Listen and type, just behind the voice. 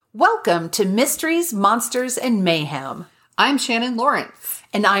Welcome to Mysteries, Monsters, and Mayhem. I'm Shannon Lawrence.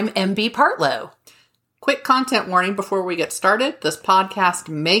 And I'm MB Partlow. Quick content warning before we get started. This podcast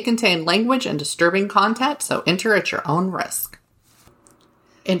may contain language and disturbing content, so enter at your own risk.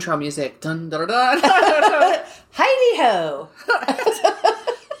 Intro music. Dun, dun, dun, dun. Heidi-ho!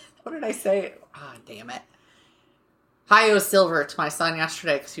 What did I say? Ah, damn it. Hi-O Silver to my son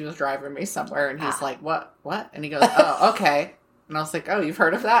yesterday because he was driving me somewhere, and he's like, what? And he goes, oh, okay. And I was like, oh, you've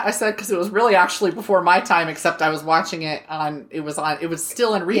heard of that? I said, because it was really actually before my time, except I was watching it it was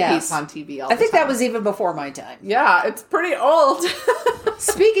still in repeats on TV all the time. I think that was even before my time. Yeah, it's pretty old.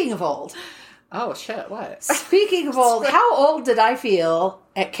 Speaking of old. Oh, shit, what? Speaking of old, how old did I feel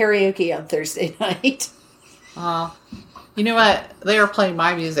at karaoke on Thursday night? You know what? They were playing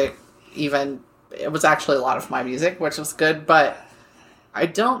my music even. It was actually a lot of my music, which was good, but I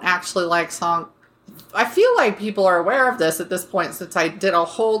don't actually like I feel like people are aware of this at this point since I did a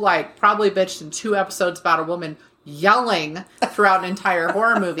whole, probably bitched in 2 episodes about a woman yelling throughout an entire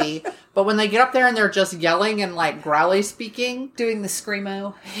horror movie. But when they get up there and they're just yelling and, growly speaking. Doing the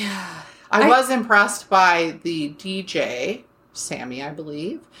screamo. Yeah. I was impressed by the DJ, Sammy, I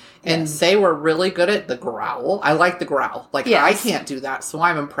believe. And they were really good at the growl. I like the growl. I can't do that, so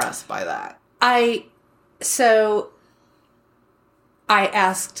I'm impressed by that. I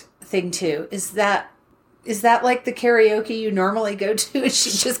asked thing 2, is that like the karaoke you normally go to? And she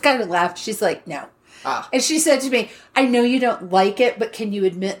just kind of laughed. She's like, no. And she said to me, I know you don't like it, but can you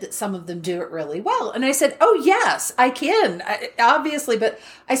admit that some of them do it really well? And I said, oh, yes, I can. Obviously. But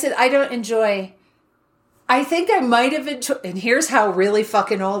I said, I think I might have enjoyed, and here's how really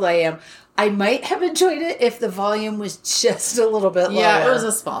fucking old I am. I might have enjoyed it if the volume was just a little bit lower. Yeah, it was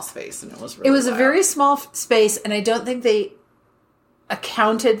a small space, and it was really a very small space, and I don't think they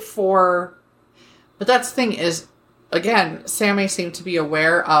accounted for. But that's the thing is, again, Sammy seemed to be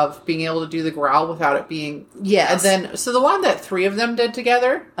aware of being able to do the growl without it being. Yes. And then, so the one that 3 of them did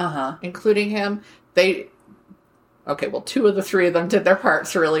together, including him, 2 of the 3 of them did their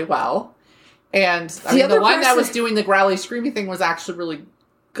parts really well. And the one that was doing the growly, screamy thing was actually really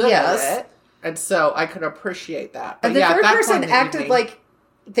good at it. And so I could appreciate that. But and the third person acted like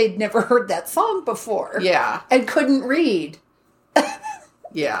they'd never heard that song before. Yeah. And couldn't read.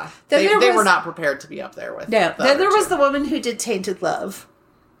 Yeah. They were not prepared to be up there with. No. Then there was the woman who did Tainted Love.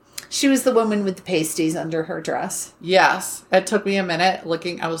 She was the woman with the pasties under her dress. Yes. It took me a minute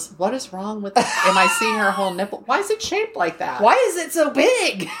looking. What is wrong with am I seeing her whole nipple? Why is it shaped like that? Why is it so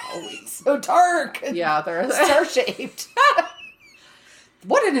big? Oh, it's so dark. Yeah, there is. Star-shaped.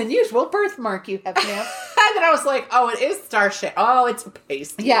 What an unusual birthmark you have now. And then I was like, oh, it is star-shaped. Oh, it's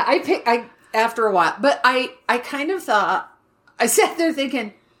pasty. Yeah, I after a while. But I kind of thought, I sat there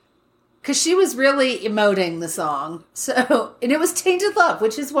thinking, because she was really emoting the song. And it was Tainted Love,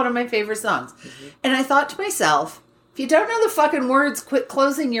 which is one of my favorite songs. Mm-hmm. And I thought to myself, if you don't know the fucking words, quit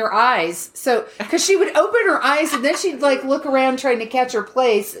closing your eyes. So, because she would open her eyes and then she'd look around trying to catch her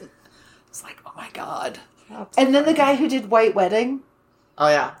place. It's like, oh my God. And then the guy who did White Wedding. Oh,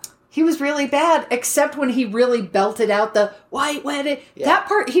 yeah. He was really bad, except when he really belted out the White Wedding. Yeah. That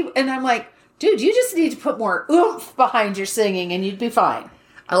part, and I'm like, dude, you just need to put more oomph behind your singing and you'd be fine.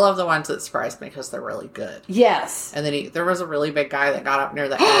 I love the ones that surprised me because they're really good. Yes. And then there was a really big guy that got up near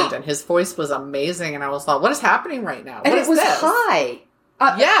the end and his voice was amazing. And I was like, what is happening right now? And it was high.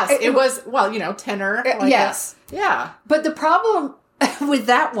 Yes, it was, tenor. Yes. Yeah. But the problem with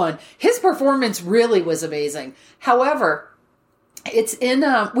that one, his performance really was amazing. However, it's in,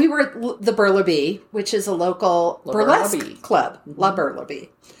 we were at the Burleby, which is a local burlesque club, La Burleby.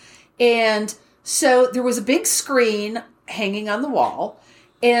 And so there was a big screen hanging on the wall,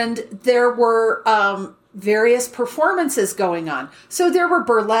 and there were various performances going on. So there were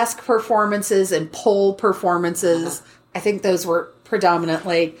burlesque performances and pole performances. I think those were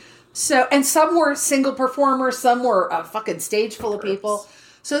predominantly. So, and some were single performers, some were a fucking stage full of people.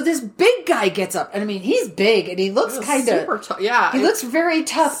 So this big guy gets up, and I mean, he's big, and he looks kind of, yeah, he looks very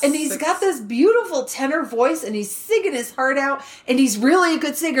tough, and he's got this beautiful tenor voice, and he's singing his heart out, and he's really a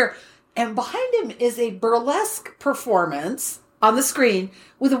good singer. And behind him is a burlesque performance on the screen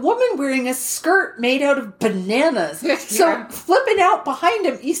with a woman wearing a skirt made out of bananas. Yeah. So flipping out behind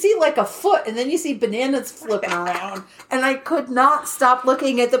him, you see a foot, and then you see bananas flipping around. And I could not stop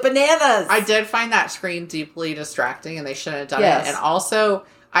looking at the bananas. I did find that screen deeply distracting, and they shouldn't have done it. And also,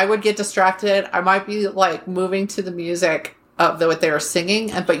 I would get distracted. I might be moving to the music of what they were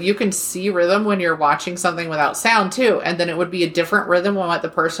singing, but you can see rhythm when you're watching something without sound too, and then it would be a different rhythm when what the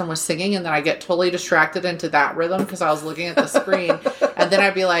person was singing, and then I get totally distracted into that rhythm because I was looking at the screen, and then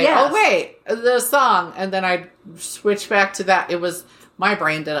I'd be like, oh wait, the song, and then I'd switch back to that. It was My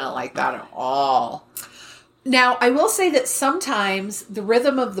brain didn't like that at all. Now, I will say that sometimes the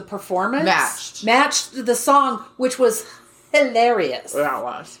rhythm of the performance matched the song, which was hilarious. That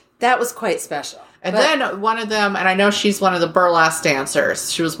was. That was quite special. And then one of them, and I know she's one of the burlesque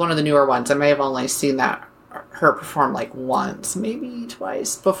dancers. She was one of the newer ones. I may have only seen her perform like once, maybe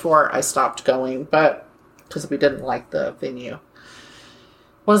twice before I stopped going, but because we didn't like the venue.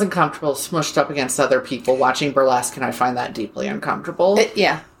 Wasn't comfortable smushed up against other people watching burlesque, and I find that deeply uncomfortable.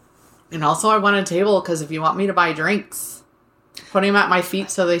 Yeah. And also I want a table because if you want me to buy drinks, putting them at my feet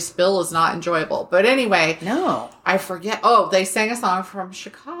so they spill is not enjoyable. But anyway. No. I forget. Oh, they sang a song from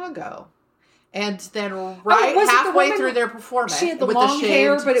Chicago. And then halfway through their performance. She had the long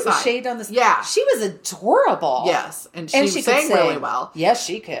hair, but it was shaved on the side. Yeah. She was adorable. Yes. And she sang really well. Yes,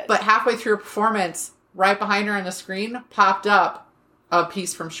 she could. But halfway through her performance, right behind her on the screen, popped up a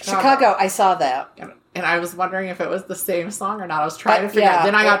piece from Chicago. I saw that. And I was wondering if it was the same song or not. I was trying to figure out.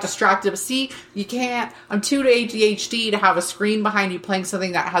 Then I got distracted. But see, you can't. I'm too ADHD to have a screen behind you playing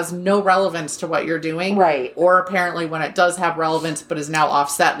something that has no relevance to what you're doing. Right. Or apparently when it does have relevance but is now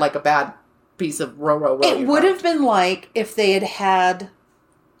offset like a bad piece of row. It would have been like if they had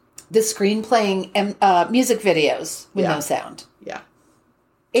the screen playing music videos with no sound. Yeah.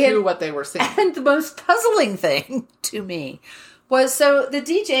 To what they were saying. And the most puzzling thing to me was, so the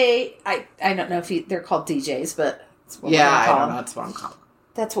DJ, I don't know if they're called DJs, but that's what I don't know. That's what I'm calling them.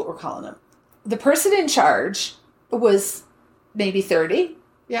 That's what we're calling them. The person in charge was maybe 30.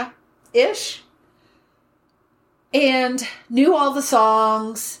 Yeah. Ish. And knew all the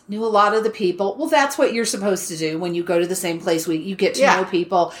songs, knew a lot of the people. Well, that's what you're supposed to do when you go to the same place. You get to know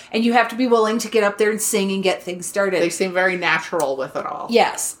people, and you have to be willing to get up there and sing and get things started. They seem very natural with it all.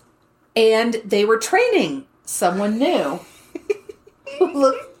 Yes. And they were training someone new.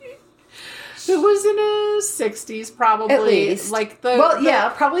 Look, it was in his 60s, probably. At least.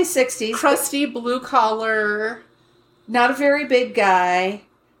 Probably 60s. Crusty blue collar. Not a very big guy.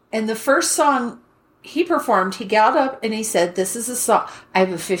 And the first song he performed, he got up and he said, "This is a song. I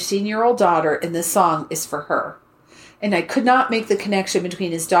have a 15-year-old daughter, and this song is for her." And I could not make the connection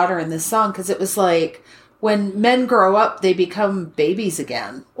between his daughter and this song, because it was like, when men grow up, they become babies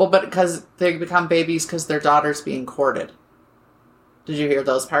again. Well, but because they become babies because their daughter's being courted. Did you hear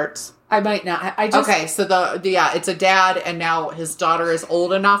those parts? I might not. Okay, so it's a dad, and now his daughter is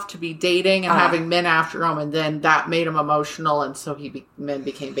old enough to be dating and having men after him, and then that made him emotional, and so men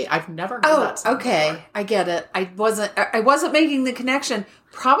became babies. I've never heard that song before. I get it. I wasn't making the connection,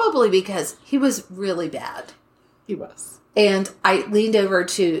 probably because he was really bad. He was. And I leaned over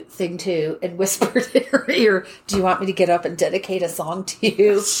to Thing 2 and whispered in her ear, "Do you want me to get up and dedicate a song to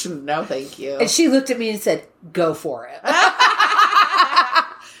you?" No, thank you. And she looked at me and said, "Go for it."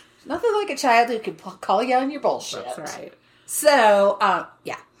 Nothing like a child who can call you on your bullshit. That's right. So,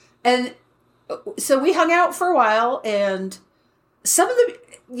 yeah. And so we hung out for a while, and some of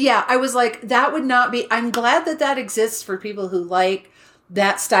I was like, that would not be, I'm glad that exists for people who like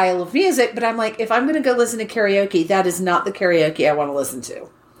that style of music, but I'm like, if I'm going to go listen to karaoke, that is not the karaoke I want to listen to.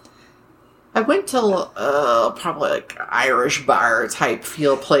 I went to probably like Irish bar type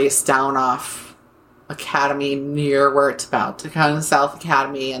feel place down off Academy, near where it's about to come, South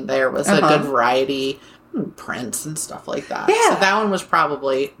Academy, and there was a good variety, Prince and stuff like that. Yeah. So that one was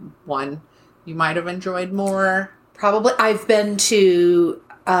probably one you might have enjoyed more. Probably. I've been to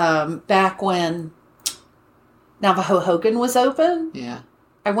back when Navajo Hogan was open. Yeah.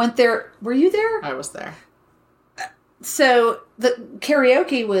 I went there. Were you there? I was there. So the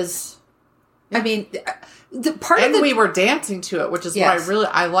karaoke was, I mean, we were dancing to it, which is why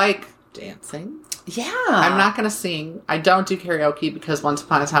I like dancing. Yeah. I'm not going to sing. I don't do karaoke because once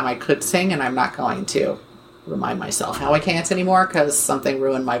upon a time I could sing, and I'm not going to remind myself how I can't anymore because something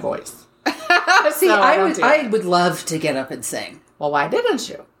ruined my voice. See, I would love to get up and sing. Well, why didn't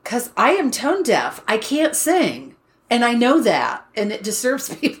you? Because I am tone deaf. I can't sing. And I know that. And it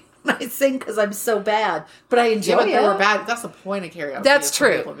disturbs people when I sing because I'm so bad. But I enjoy it. They were bad. That's the point of karaoke. That's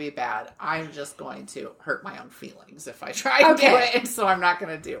true. People be bad. I'm just going to hurt my own feelings if I try to do it. And so I'm not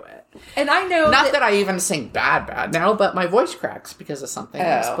going to do it. And I know Not that I even sing bad now, but my voice cracks because of something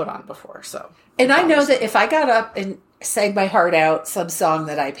I was put on before. So. And I know that if I got up and sang my heart out, some song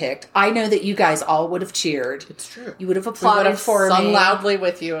that I picked, I know that you guys all would have cheered. It's true. You would have applauded for me. Sung loudly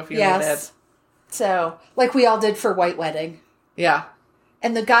with you if you needed. So, like we all did for White Wedding. Yeah.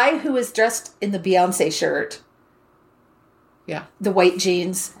 And the guy who was dressed in the Beyonce shirt. Yeah. The white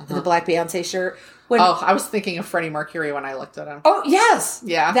jeans and the black Beyonce shirt. I was thinking of Freddie Mercury when I looked at him. Oh, yes.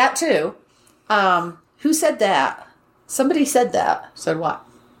 Yeah. That too. Who said that? Somebody said that. Said what?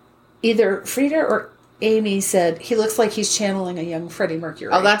 Either Frida or Amy said, he looks like he's channeling a young Freddie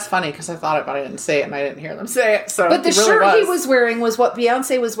Mercury. Oh, that's funny because I thought it, but I didn't say it and I didn't hear them say it. So, but the shirt he was wearing was what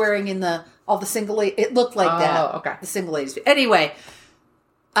Beyonce was wearing in all the single ladies. It looked like that. Oh, okay. The single ladies. Anyway,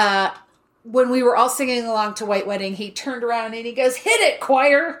 when we were all singing along to White Wedding, he turned around and he goes, "Hit it,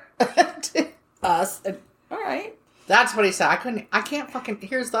 choir!" to us. And, all right. That's what he said. I can't fucking,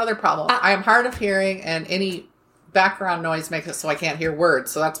 here's the other problem. I am hard of hearing and any background noise makes it so I can't hear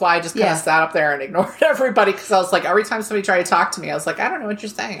words. So that's why I just kind of sat up there and ignored everybody because I was like, every time somebody tried to talk to me, I was like, I don't know what you're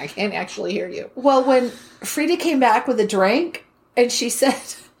saying. I can't actually hear you. Well, when Frida came back with a drink and she said,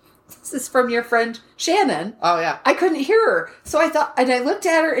 "This is from your friend Shannon." Oh, yeah. I couldn't hear her. So I thought, and I looked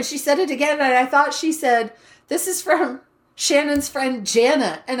at her and she said it again. And I thought she said, "This is from Shannon's friend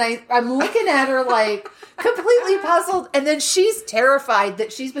Janet." And I'm looking at her like completely puzzled. And then she's terrified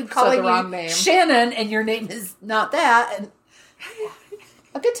that she's been calling you Shannon and your name is not that. And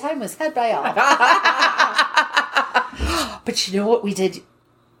a good time was had by all. But you know what we did?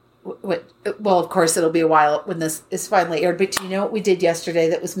 Well, of course, it'll be a while when this is finally aired. But you know what we did yesterday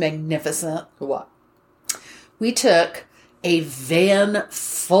that was magnificent? What? We took a van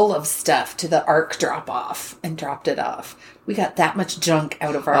full of stuff to the ARC drop-off and dropped it off. We got that much junk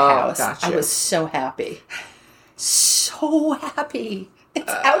out of our house. Gotcha. I was so happy. So happy.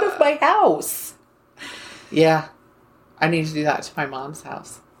 It's out of my house. Yeah. I need to do that to my mom's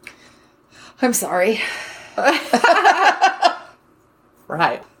house. I'm sorry.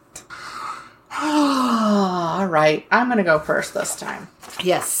 Right. All right. I'm going to go first this time.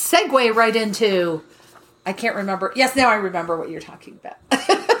 Yes. Segue right into... I can't remember. Yes, now I remember what you're talking about.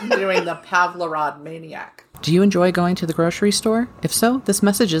 I'm doing the Pavlorod Maniac. Do you enjoy going to the grocery store? If so, this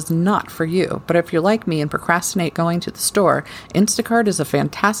message is not for you. But if you're like me and procrastinate going to the store, Instacart is a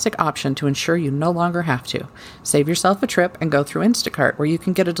fantastic option to ensure you no longer have to. Save yourself a trip and go through Instacart, where you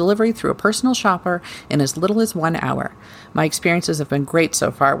can get a delivery through a personal shopper in as little as 1 hour. My experiences have been great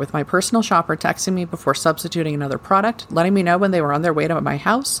so far, with my personal shopper texting me before substituting another product, letting me know when they were on their way to my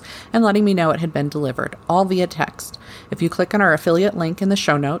house, and letting me know it had been delivered, all via text. If you click on our affiliate link in the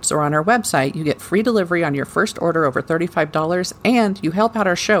show notes or on our website, you get free delivery on your first order over $35, and you help out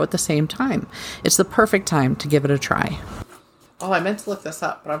our show at the same time. It's the perfect time to give it a try. Oh, I meant to look this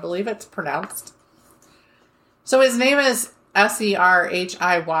up, but I believe it's pronounced. So his name is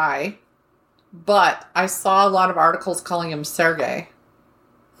Serhiy, but I saw a lot of articles calling him Sergey.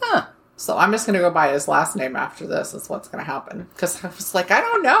 Huh. So I'm just going to go by his last name after this is what's going to happen. Because I was like, I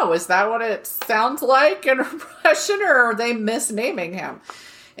don't know. Is that what it sounds like in Russian, or are they misnaming him?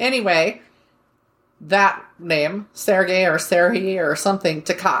 Anyway, that name, Sergey or Serhiy or something,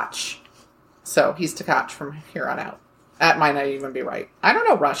 Tkach. So he's Tkach from here on out. That might not even be right. I don't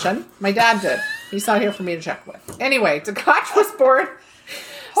know Russian. My dad did. He's not here for me to check with. Anyway, Tkach was born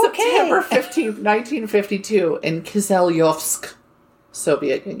September 15th, 1952 in Kiselyovsk,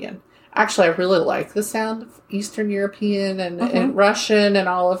 Soviet Union. Actually, I really like the sound of Eastern European and Russian and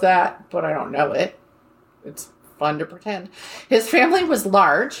all of that, but I don't know it. It's fun to pretend. His family was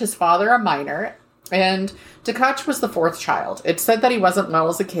large, his father a miner, and Tkach was the fourth child. It said that he wasn't well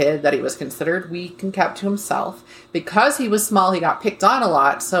as a kid, that he was considered weak and kept to himself. Because he was small, he got picked on a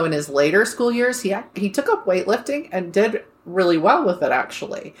lot, so in his later school years, he took up weightlifting and did really well with it,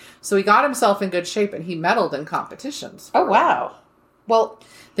 actually. So he got himself in good shape, and he medaled in competitions. Oh, wow. Well,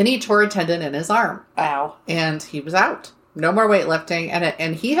 then he tore a tendon in his arm. Wow. And he was out. No more weightlifting.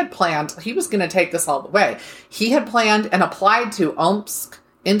 And he had planned, he was going to take this all the way. He had planned and applied to Omsk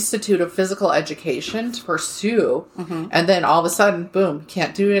Institute of Physical Education to pursue. And then all of a sudden, boom,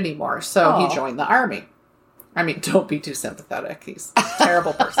 can't do it anymore. So he joined the army. I mean, don't be too sympathetic. He's a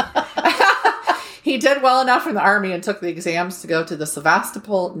terrible person. He did well enough in the army and took the exams to go to the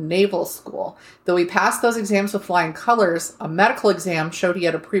Sevastopol Naval School. Though he passed those exams with flying colors, a medical exam showed he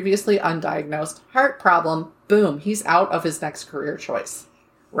had a previously undiagnosed heart problem. Boom, he's out of his next career choice.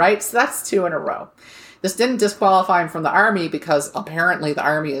 Right? So that's 2 in a row. This didn't disqualify him from the army because apparently the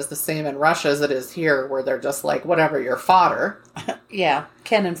army is the same in Russia as it is here, where they're just like, whatever, you're fodder. Yeah,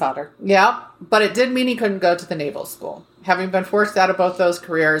 cannon fodder. Yeah, but it did mean he couldn't go to the naval school. Having been forced out of both those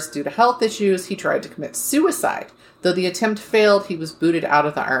careers due to health issues, he tried to commit suicide. Though the attempt failed, he was booted out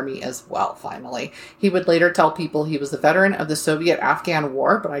of the army as well, finally. He would later tell people he was a veteran of the Soviet-Afghan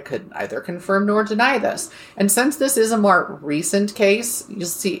War, but I could neither confirm nor deny this. And since this is a more recent case, you'll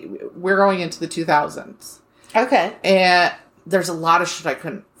see, we're going into the 2000s. Okay. And there's a lot of shit I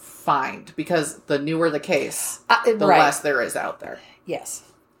couldn't find, because the newer the case, the less there is out there. Yes.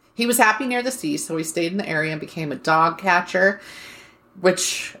 He was happy near the sea, so he stayed in the area and became a dog catcher.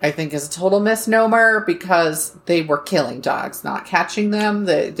 which I think is a total misnomer because they were killing dogs, not catching them.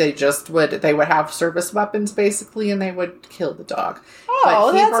 They would have service weapons basically, and they would kill the dog. Oh,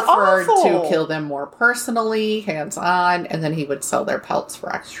 but he that's preferred awful. to kill them more personally, hands-on, and then he would sell their pelts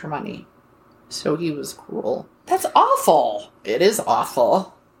for extra money. So he was cruel. That's awful. It is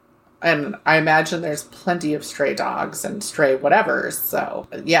awful. And I imagine there's plenty of stray dogs and stray whatevers. So,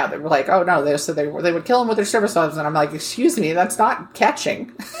 yeah, they were like, oh, no. They would kill them with their service dogs. And I'm like, excuse me, that's not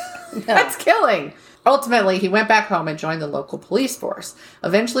catching. That's killing. Ultimately, he went back home and joined the local police force,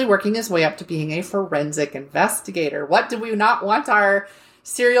 eventually working his way up to being a forensic investigator. What do we not want our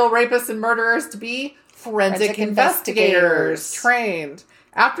serial rapists and murderers to be? Forensic investigators. Trained.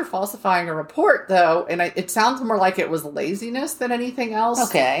 After falsifying a report, though, and it sounds more like it was laziness than anything else.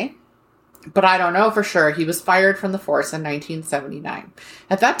 Okay. But I don't know for sure. He was fired from the force in 1979.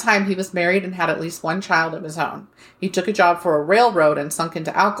 At that time, he was married and had at least one child of his own. He took a job for a railroad and sunk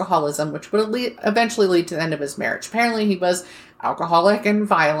into alcoholism, which would eventually lead to the end of his marriage. Apparently, he was alcoholic and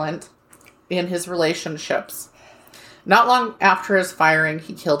violent in his relationships. Not long after his firing,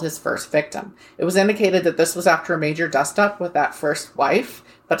 he killed his first victim. It was indicated that this was after a major dust-up with that first wife,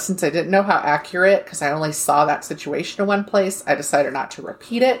 but since I didn't know how accurate, because I only saw that situation in one place, I decided not to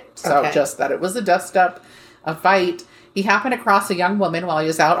repeat it. So just that it was a dust-up, a fight. He happened across a young woman while he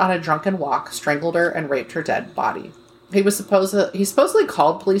was out on a drunken walk, strangled her, and raped her dead body. He supposedly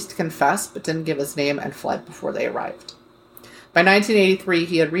called police to confess, but didn't give his name and fled before they arrived. By 1983,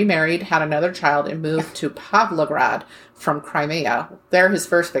 he had remarried, had another child, and moved to Pavlograd from Crimea. There, his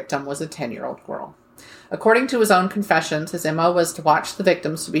first victim was a 10-year-old girl. According to his own confessions, his MO was to watch the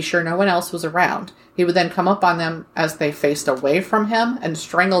victims to be sure no one else was around. He would then come up on them as they faced away from him and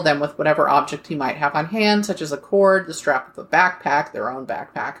strangle them with whatever object he might have on hand, such as a cord, the strap of a backpack, their own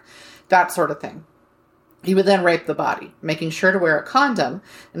backpack, that sort of thing. He would then rape the body, making sure to wear a condom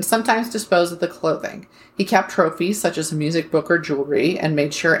and sometimes dispose of the clothing. He kept trophies such as a music book or jewelry and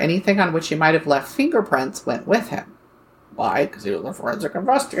made sure anything on which he might have left fingerprints went with him. Why? Because he was a forensic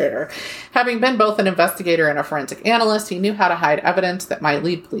investigator. Having been both an investigator and a forensic analyst, he knew how to hide evidence that might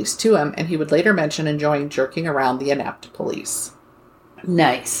lead police to him, and he would later mention enjoying jerking around the inept police.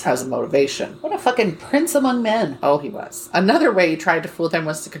 Nice. As a motivation. What a fucking prince among men. Oh, he was. Another way he tried to fool them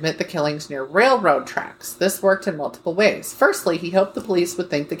was to commit the killings near railroad tracks. This worked in multiple ways. Firstly, he hoped the police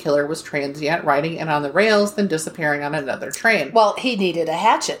would think the killer was transient, riding in on the rails, then disappearing on another train. Well, he needed a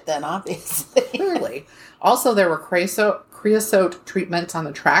hatchet then, obviously. Clearly. Also, there were creosote treatments on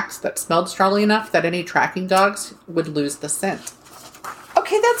the tracks that smelled strongly enough that any tracking dogs would lose the scent.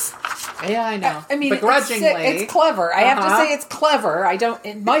 Okay, that's... Yeah, I know. I mean, begrudgingly. it's clever. I have to say it's clever. I don't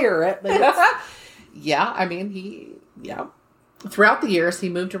admire it, but it's... Yeah, I mean, Throughout the years, he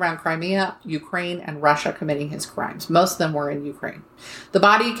moved around Crimea, Ukraine, and Russia committing his crimes. Most of them were in Ukraine. The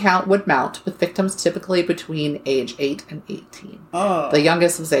body count would mount, with victims typically between age 8 and 18. Oh. The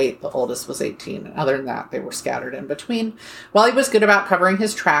youngest was 8, the oldest was 18. And other than that, they were scattered in between. While he was good about covering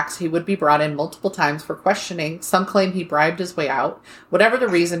his tracks, he would be brought in multiple times for questioning. Some claim he bribed his way out. Whatever the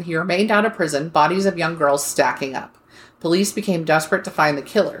reason, he remained out of prison, bodies of young girls stacking up. Police became desperate to find the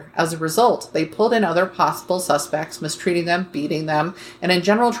killer. As a result, they pulled in other possible suspects, mistreating them, beating them, and in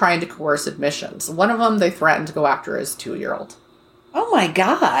general trying to coerce admissions. One of them they threatened to go after his 2-year-old. Oh my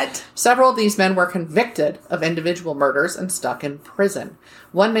God. Several of these men were convicted of individual murders and stuck in prison.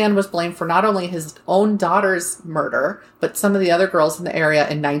 One man was blamed for not only his own daughter's murder, but some of the other girls in the area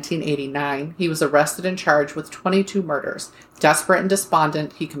in 1989. He was arrested and charged with 22 murders. Desperate and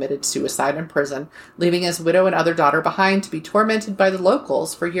despondent, he committed suicide in prison, leaving his widow and other daughter behind to be tormented by the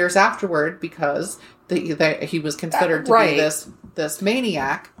locals for years afterward because he was considered to be this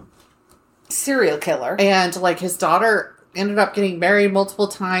maniac. Serial killer. And like his daughter ended up getting married multiple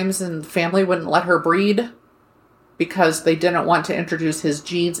times and the family wouldn't let her breed because they didn't want to introduce his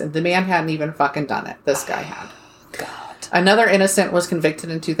genes, and the man hadn't even fucking done it. This guy had. God. Another innocent was convicted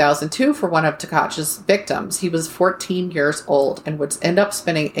in 2002 for one of Tkach's victims. He was 14 years old and would end up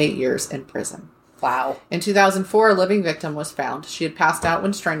spending 8 years in prison. Wow. In 2004, a living victim was found. She had passed out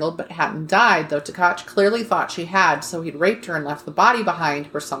when strangled, but hadn't died, though Tkach clearly thought she had, so he'd raped her and left the body behind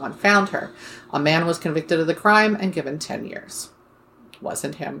where someone found her. A man was convicted of the crime and given 10 years.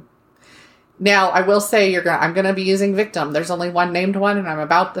 Wasn't him. Now, I will say I'm going to be using victim. There's only one named one, and I'm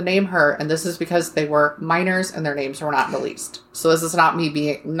about to name her, and this is because they were minors and their names were not released. So this is not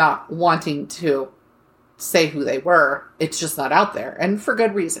me not wanting to say who they were. It's just not out there, and for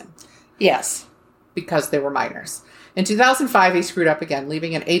good reason. Yes. Because they were minors. In 2005, he screwed up again,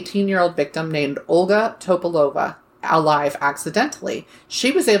 leaving an 18-year-old victim named Olga Topolova alive accidentally.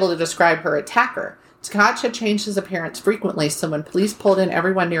 She was able to describe her attacker. Tkach had changed his appearance frequently, so when police pulled in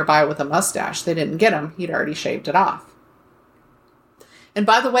everyone nearby with a mustache, they didn't get him. He'd already shaved it off. And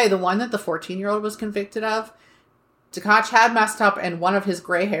by the way, the one that the 14-year-old was convicted of, Tkach had messed up and one of his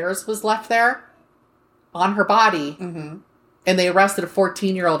gray hairs was left there on her body. Mm-hmm. And they arrested a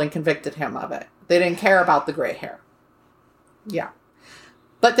 14-year-old and convicted him of it. They didn't care about the gray hair. Yeah.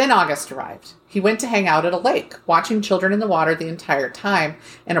 But then August arrived. He went to hang out at a lake, watching children in the water the entire time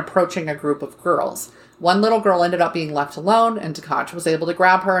and approaching a group of girls. One little girl ended up being left alone, and Tkach was able to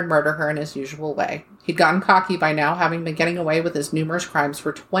grab her and murder her in his usual way. He'd gotten cocky by now, having been getting away with his numerous crimes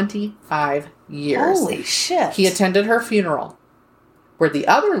for 25 years. Holy shit. He attended her funeral, where the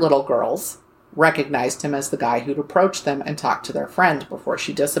other little girls recognized him as the guy who'd approached them and talked to their friend before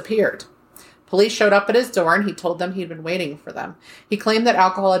she disappeared. Police showed up at his door and he told them he'd been waiting for them. He claimed that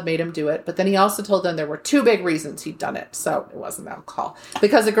alcohol had made him do it, but then he also told them there were two big reasons he'd done it. So it wasn't alcohol.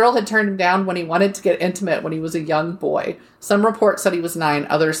 Because a girl had turned him down when he wanted to get intimate when he was a young boy. Some reports said he was 9,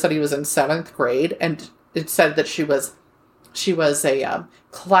 others said he was in 7th grade, and it said that she was a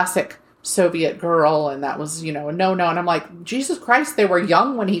classic Soviet girl, and that was, a no-no. And I'm like, Jesus Christ, they were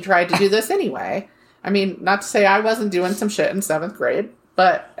young when he tried to do this anyway. I mean, not to say I wasn't doing some shit in 7th grade,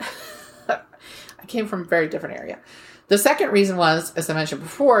 but I came from a very different area. The second reason was, as I mentioned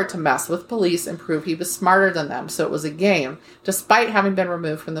before, to mess with police and prove he was smarter than them, so it was a game, despite having been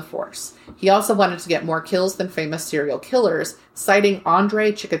removed from the force. He also wanted to get more kills than famous serial killers, citing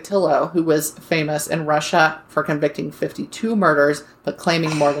Andrei Chikatilo, who was famous in Russia for convicting 52 murders, but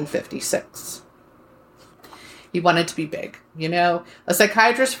claiming more than 56. He wanted to be big. A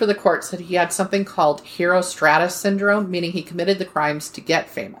psychiatrist for the court said he had something called Herostratus syndrome, meaning he committed the crimes to get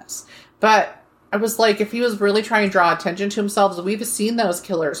famous. But I was like, if he was really trying to draw attention to himself, we've seen those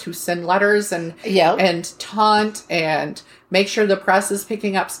killers who send letters and taunt and make sure the press is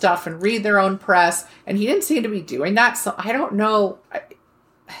picking up stuff and read their own press. And he didn't seem to be doing that. So I don't know.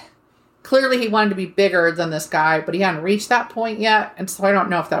 Clearly he wanted to be bigger than this guy, but he hadn't reached that point yet. And so I don't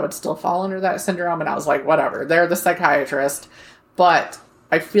know if that would still fall under that syndrome. And I was like, whatever, they're the psychiatrist. But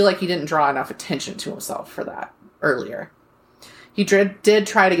I feel like he didn't draw enough attention to himself for that earlier. He did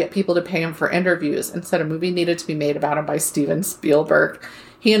try to get people to pay him for interviews and said a movie needed to be made about him by Steven Spielberg.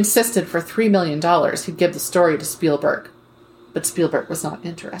 He insisted for $3 million he'd give the story to Spielberg. But Spielberg was not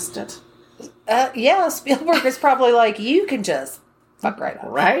interested. Spielberg is probably like, you can just fuck right up.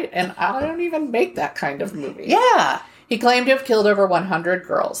 Right? And I don't even make that kind of movie. Yeah. He claimed to have killed over 100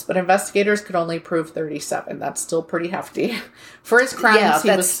 girls, but investigators could only prove 37. That's still pretty hefty. For his crimes,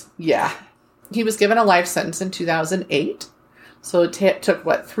 he was given a life sentence in 2008. So it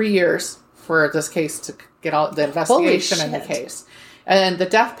took, 3 years for this case to get all the investigation in the case. And the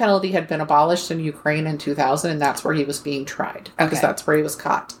death penalty had been abolished in Ukraine in 2000, and that's where he was being tried. Because that's where he was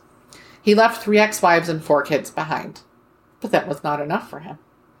caught. He left 3 ex-wives and 4 kids behind. But that was not enough for him.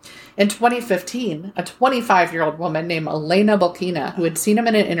 In 2015, a 25-year-old woman named Elena Bolkina, who had seen him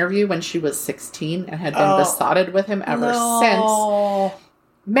in an interview when she was 16 and had been besotted with him ever since,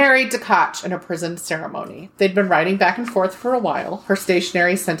 married Tkach in a prison ceremony. They'd been riding back and forth for a while, her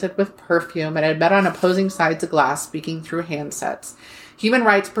stationery scented with perfume, and had met on opposing sides of glass speaking through handsets. Human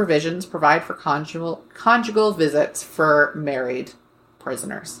rights provisions provide for conjugal visits for married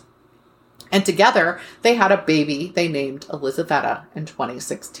prisoners. And together, they had a baby they named Elizaveta in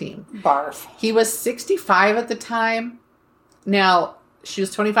 2016. Barf. He was 65 at the time. Now, she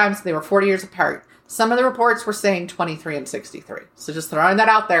was 25, so they were 40 years apart. Some of the reports were saying 23 and 63. So just throwing that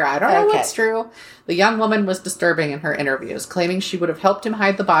out there. I don't know what's true. The young woman was disturbing in her interviews, claiming she would have helped him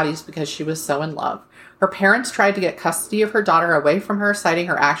hide the bodies because she was so in love. Her parents tried to get custody of her daughter away from her, citing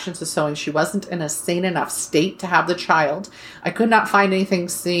her actions as showing she wasn't in a sane enough state to have the child. I could not find anything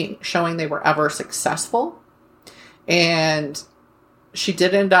showing they were ever successful. And she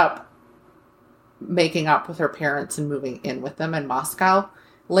did end up making up with her parents and moving in with them in Moscow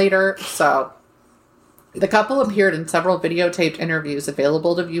later. So the couple appeared in several videotaped interviews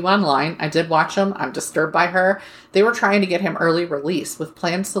available to view online. I did watch them. I'm disturbed by her. They were trying to get him early release with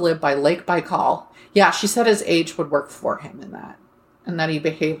plans to live by Lake Baikal. Yeah, she said his age would work for him in that, and that he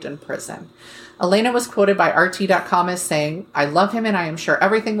behaved in prison. Elena was quoted by RT.com as saying, "I love him and I am sure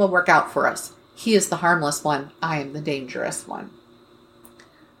everything will work out for us. He is the harmless one. I am the dangerous one."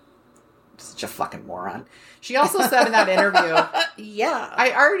 Such a fucking moron. She also said in that interview,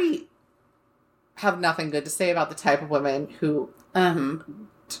 I already have nothing good to say about the type of women who,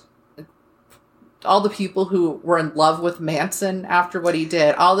 all the people who were in love with Manson after what he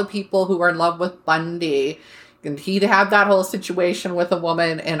did, all the people who were in love with Bundy, And he'd had that whole situation with a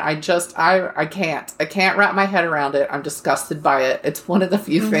woman, and I can't wrap my head around it. I'm disgusted by it. It's one of the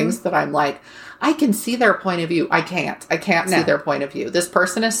few things that I'm like, I can see their point of view. I can't see their point of view. This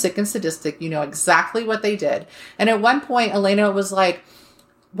person is sick and sadistic. You know exactly what they did. And at one point, Elena was like,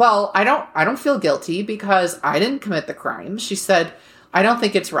 well, I don't feel guilty because I didn't commit the crime. She said, I don't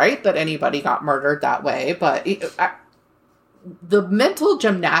think it's right that anybody got murdered that way, but the mental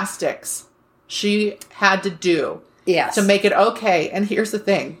gymnastics she had to do to make it okay. And here's the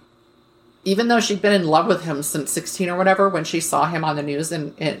thing. Even though she'd been in love with him since 16 or whatever, when she saw him on the news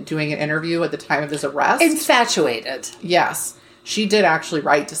and doing an interview at the time of his arrest. Infatuated. Yes. She did actually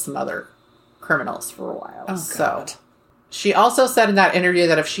write to some other criminals for a while. Oh, so God. She also said in that interview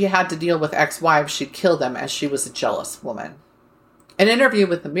that if she had to deal with ex-wives, she'd kill them, as she was a jealous woman. An interview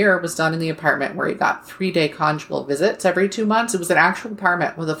with the Mirror was done in the apartment where he got 3-day conjugal visits every 2 months. It was an actual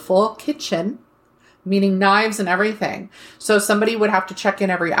apartment with a full kitchen, meaning knives and everything. So somebody would have to check in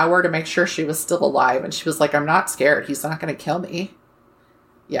every hour to make sure she was still alive. And she was like, I'm not scared. He's not going to kill me.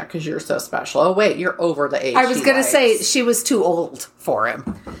 Yeah, because you're so special. Oh, wait, you're over the age. I was going to say she was too old for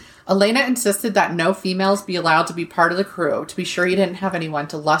him. Elena insisted that no females be allowed to be part of the crew to be sure he didn't have anyone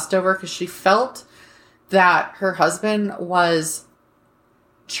to lust over, because she felt that her husband was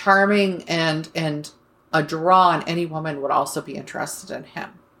charming and a draw, and any woman would also be interested in him.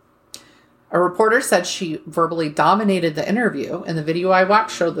 A reporter said she verbally dominated the interview, and the video I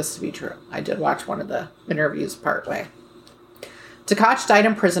watched showed this to be true. I did watch one of the interviews partway. Tkach died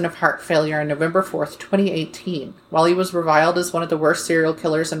in prison of heart failure on November 4th, 2018, while he was reviled as one of the worst serial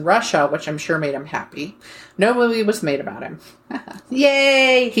killers in Russia, which I'm sure made him happy. No movie was made about him.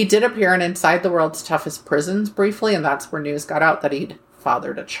 Yay! He did appear in Inside the World's Toughest Prisons briefly, and that's where news got out that he'd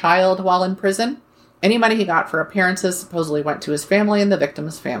fathered a child while in prison. Any money he got for appearances supposedly went to his family and the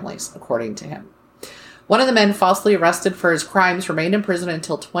victims' families, according to him. One of the men falsely arrested for his crimes remained in prison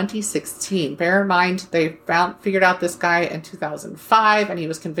until 2016. Bear in mind, they figured out this guy in 2005, and he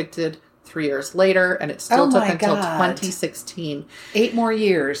was convicted 3 years later, and it still took until 2016. 8 more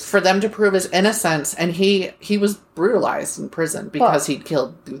years. For them to prove his innocence, and he was brutalized in prison because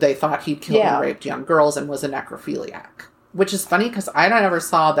they thought he'd killed and raped young girls and was a necrophiliac. Which is funny because I never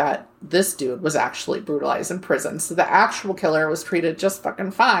saw that this dude was actually brutalized in prison. So the actual killer was treated just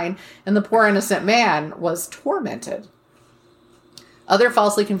fucking fine, and the poor innocent man was tormented. Other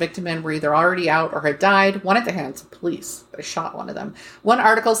falsely convicted men were either already out or had died, one at the hands of police. They shot one of them. One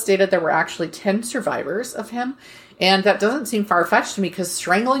article stated there were actually 10 survivors of him, and that doesn't seem far-fetched to me because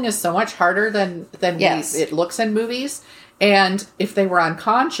strangling is so much harder than it looks in movies. And if they were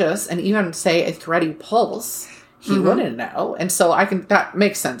unconscious and even, say, a thready pulse, he wouldn't know. And so that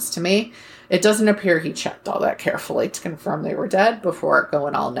makes sense to me. It doesn't appear he checked all that carefully to confirm they were dead before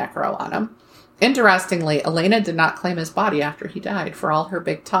going all necro on him. Interestingly, Elena did not claim his body after he died for all her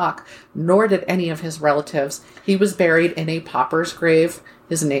big talk, nor did any of his relatives. He was buried in a pauper's grave.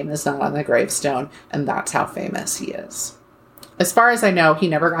 His name is not on the gravestone, and that's how famous he is. As far as I know, he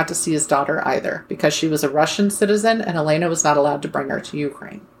never got to see his daughter either, because she was a Russian citizen and Elena was not allowed to bring her to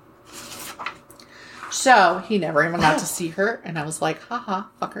Ukraine. So he never even got to see her, and I was like, haha,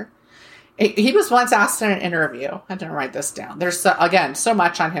 fucker. He was once asked in an interview, I didn't write this down. There's, so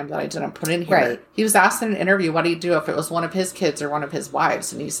much on him that I didn't put in here. Right. He was asked in an interview what he'd do if it was one of his kids or one of his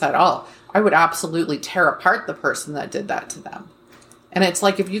wives, and he said, I would absolutely tear apart the person that did that to them. And it's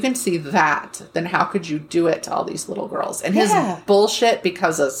like, if you can see that, then how could you do it to all these little girls? And his bullshit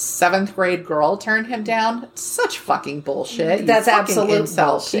because a 7th grade girl turned him down, it's such fucking bullshit. That's absolute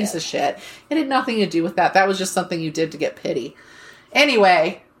bullshit. Piece of shit. It had nothing to do with that. That was just something you did to get pity.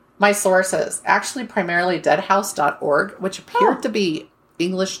 Anyway, my sources, actually primarily deadhouse.org, which appeared to be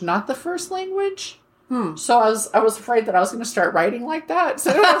English, not the first language. So I was afraid that I was going to start writing like that.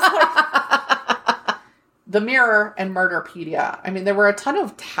 So it was like... The Mirror and Murderpedia. I mean, there were a ton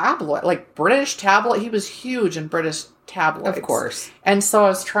of tabloid, like British tabloid. He was huge in British tabloids. Of course. And so I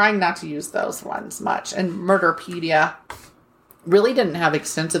was trying not to use those ones much. And Murderpedia really didn't have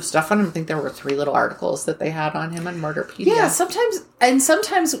extensive stuff on him. I think there were 3 little articles that they had on him on Murderpedia. Yeah,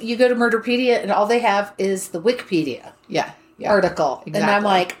 sometimes you go to Murderpedia and all they have is the Wikipedia article. Exactly. And I'm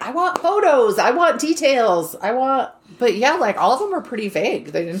like, I want photos. I want details. But yeah, like all of them were pretty vague.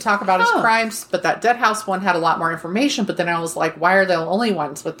 They didn't talk about his crimes, but that Deadhouse one had a lot more information. But then I was like, why are they the only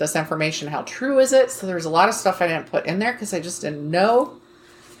ones with this information? How true is it? So there's a lot of stuff I didn't put in there because I just didn't know.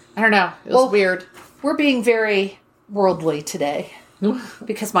 I don't know. It was weird. We're being very worldly today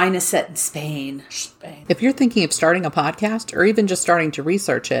because mine is set in Spain. If you're thinking of starting a podcast or even just starting to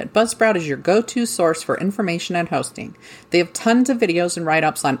research it, Buzzsprout is your go-to source for information and hosting. They have tons of videos and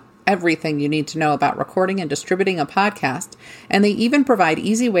write-ups on everything you need to know about recording and distributing a podcast, and they even provide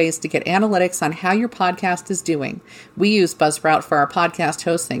easy ways to get analytics on how your podcast is doing. We use Buzzsprout for our podcast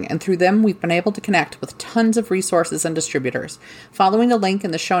hosting, and through them, we've been able to connect with tons of resources and distributors. Following the link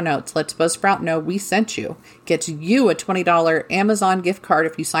in the show notes lets Buzzsprout know we sent you, gets you a $20 Amazon gift card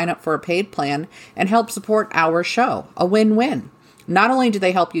if you sign up for a paid plan, and helps support our show. A win-win. Not only do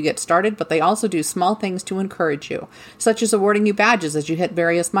they help you get started, but they also do small things to encourage you, such as awarding you badges as you hit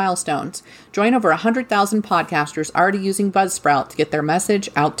various milestones. Join over 100,000 podcasters already using Buzzsprout to get their message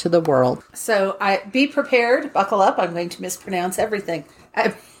out to the world. So be prepared, buckle up. I'm going to mispronounce everything.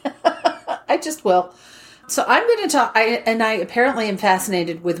 I just will. So I'm going to talk, I apparently am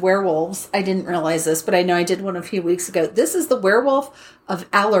fascinated with werewolves. I didn't realize this, but I know I did one a few weeks ago. This is the werewolf of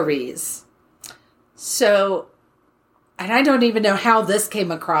Alaries. So, and I don't even know how this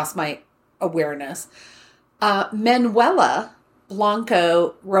came across my awareness. Manuela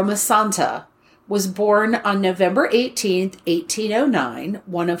Blanco Romasanta was born on November 18th, 1809,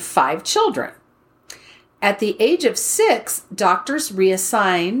 one of 5 children. At the age of 6, doctors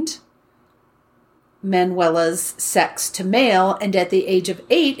reassigned Manuela's sex to male, and at the age of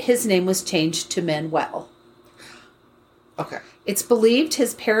 8, his name was changed to Manuel. Okay. It's believed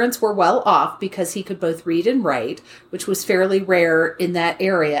his parents were well off because he could both read and write, which was fairly rare in that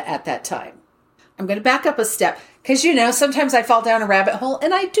area at that time. I'm going to back up a step because, sometimes I fall down a rabbit hole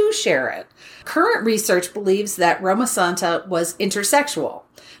and I do share it. Current research believes that Romasanta was intersexual,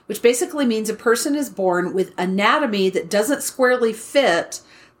 which basically means a person is born with anatomy that doesn't squarely fit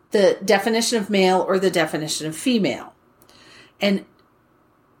the definition of male or the definition of female. And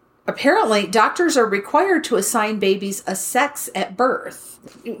apparently, doctors are required to assign babies a sex at birth.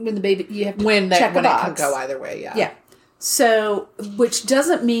 When the baby, you have to check a box. It can go either way, yeah. Yeah. So, which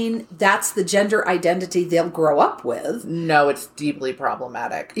doesn't mean that's the gender identity they'll grow up with. No, it's deeply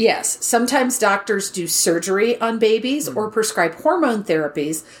problematic. Yes. Sometimes doctors do surgery on babies or prescribe hormone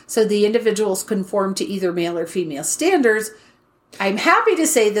therapies so the individuals conform to either male or female standards. I'm happy to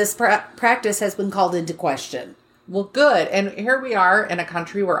say this practice has been called into question. Well, good. And here we are in a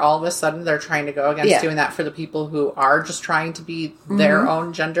country where all of a sudden they're trying to go against doing that for the people who are just trying to be their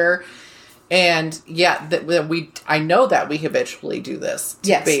own gender. And I know that we habitually do this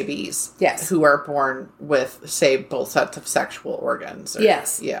to babies who are born with, say, both sets of sexual organs.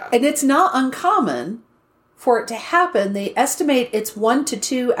 Yes. Yeah. And it's not uncommon for it to happen. They estimate it's 1 to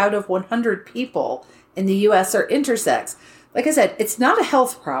 2 out of 100 people in the U.S. are intersex. Like I said, it's not a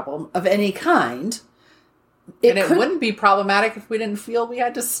health problem of any kind. It wouldn't be problematic if we didn't feel we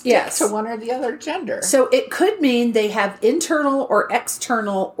had to stick to one or the other gender. So it could mean they have internal or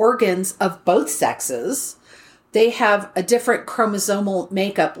external organs of both sexes. They have a different chromosomal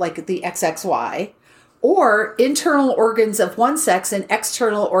makeup like the XXY, or internal organs of one sex and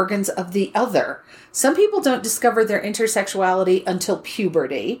external organs of the other. Some people don't discover their intersexuality until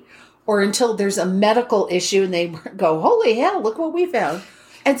puberty or until there's a medical issue and they go, holy hell, look what we found.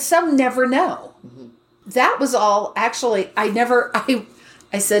 And some never know. Mm-hmm. That was all, actually, I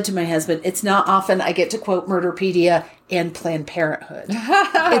said to my husband, it's not often I get to quote Murderpedia and Planned Parenthood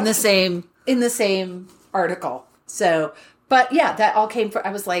in the same article. So, but yeah, that all came from,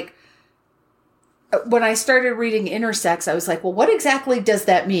 I was like, when I started reading intersex, I was like, well, what exactly does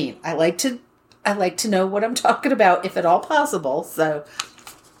that mean? I like to know what I'm talking about, if at all possible. So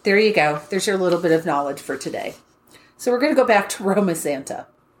there you go. There's your little bit of knowledge for today. So we're going to go back to Romasanta.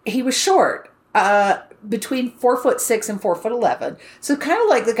 He was short. Between 4'6" and 4'11". So kind of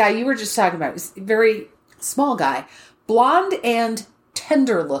like the guy you were just talking about. He's a very small guy. Blonde and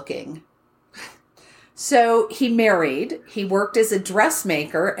tender looking. So he married. He worked as a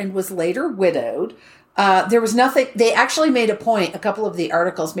dressmaker and was later widowed. There was nothing. They actually made a point. A couple of the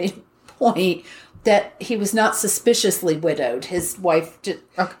articles made a point that he was not suspiciously widowed. His wife it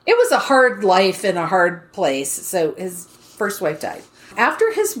was a hard life in a hard place. So his first wife died.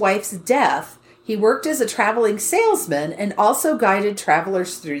 After his wife's death, he worked as a traveling salesman and also guided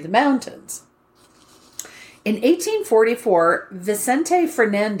travelers through the mountains. In 1844, Vicente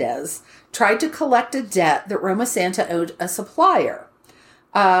Fernandez tried to collect a debt that Romasanta owed a supplier.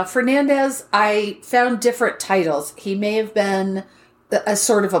 Fernandez, I found different titles. He may have been a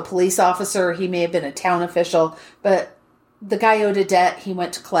sort of a police officer. He may have been a town official. But the guy owed a debt. He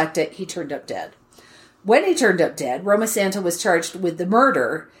went to collect it. He turned up dead. When he turned up dead, Romasanta was charged with the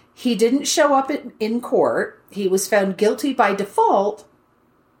murder. He didn't show up in court. He was found guilty by default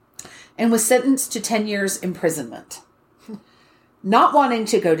and was sentenced to 10 years imprisonment. Not wanting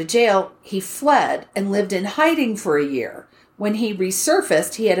to go to jail, he fled and lived in hiding for a year. When he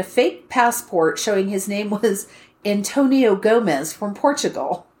resurfaced, he had a fake passport showing his name was Antonio Gomez from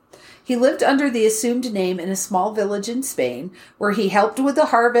Portugal. He lived under the assumed name in a small village in Spain, where he helped with the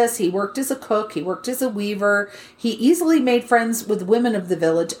harvest, he worked as a cook, he worked as a weaver. He easily made friends with women of the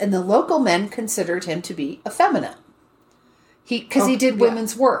village, and the local men considered him to be effeminate. Because he did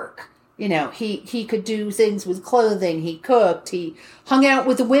women's work. You know, he could do things with clothing, he cooked, he hung out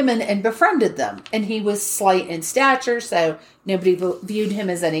with the women and befriended them. And he was slight in stature, so nobody viewed him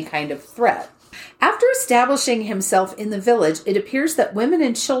as any kind of threat. After establishing himself in the village, it appears that women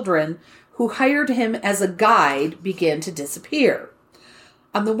and children who hired him as a guide began to disappear.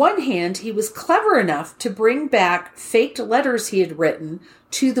 On the one hand, he was clever enough to bring back faked letters he had written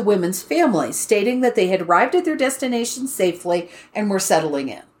to the women's families, stating that they had arrived at their destination safely and were settling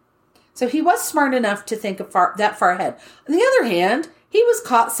in. So he was smart enough to think that far ahead. On the other hand, he was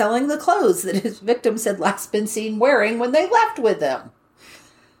caught selling the clothes that his victims had last been seen wearing when they left with him.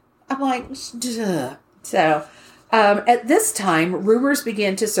 I'm like, duh. So, at this time, rumors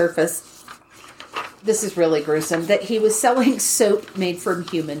began to surface, this is really gruesome, that he was selling soap made from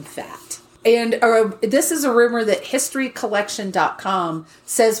human fat. And this is a rumor that historycollection.com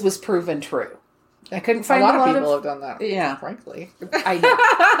says was proven true. I couldn't find a lot of people have done that. Yeah. Frankly. I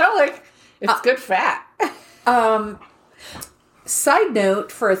know. Like, it's good fat. Side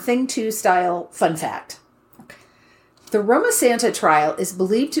note for a Thing 2 style fun fact. The Roma Santa trial is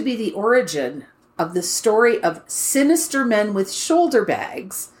believed to be the origin of the story of sinister men with shoulder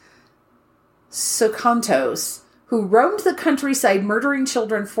bags, Socantos, who roamed the countryside murdering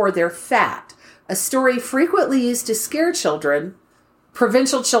children for their fat, a story frequently used to scare children,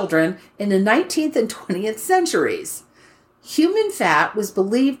 provincial children, in the 19th and 20th centuries. Human fat was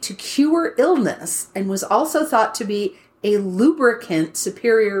believed to cure illness and was also thought to be a lubricant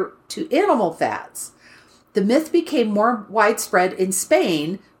superior to animal fats. The myth became more widespread in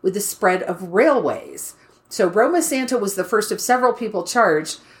Spain with the spread of railways. So Roma Santa was the first of several people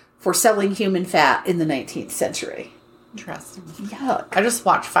charged for selling human fat in the 19th century. Interesting. Yuck. I just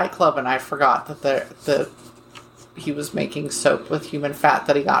watched Fight Club and I forgot that he was making soap with human fat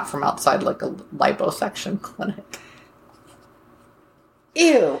that he got from outside like a liposuction clinic.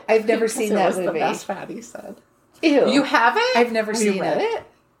 Ew. I've never seen that movie. The best fat, he said. Ew. You haven't? I've never seen you read it.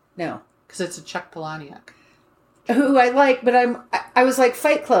 No. Because it's a Chuck Palahniuk. Who I like, but I was like,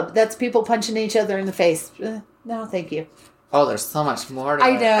 Fight Club, that's people punching each other in the face. No, thank you. Oh, there's so much more to it.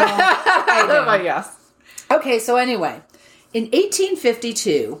 I know. But yes. Okay, so anyway, in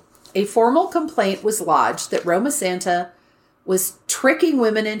 1852, a formal complaint was lodged that Roma Santa was tricking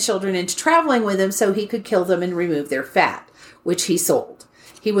women and children into traveling with him so he could kill them and remove their fat, which he sold.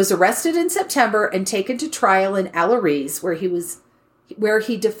 He was arrested in September and taken to trial in Alaris, where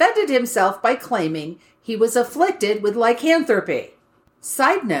he defended himself by claiming he was afflicted with lycanthropy.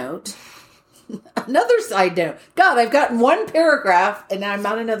 Side note, another side note. God, I've gotten one paragraph and now I'm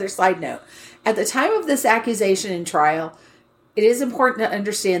on another side note. At the time of this accusation and trial, it is important to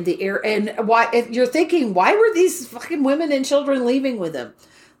understand the area and why. If you're thinking, why were these fucking women and children leaving with him?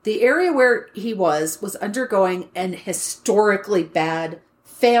 The area where he was undergoing an historically bad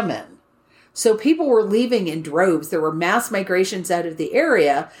famine. So people were leaving in droves. There were mass migrations out of the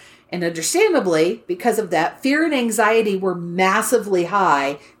area. And understandably, because of that, fear and anxiety were massively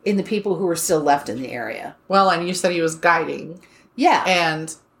high in the people who were still left in the area. Well, and you said he was guiding. Yeah.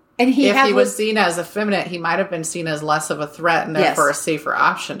 And if he was seen as effeminate, he might have been seen as less of a threat and therefore a safer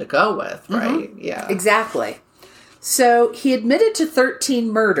option to go with, right? Mm-hmm. Yeah. Exactly. So he admitted to 13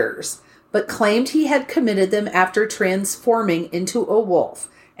 murders, but claimed he had committed them after transforming into a wolf.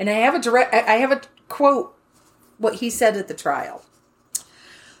 And I have a quote what he said at the trial.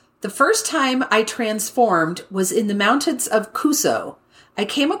 The first time I transformed was in the mountains of Cuso. I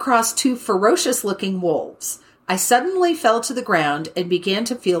came across 2 ferocious-looking wolves. I suddenly fell to the ground and began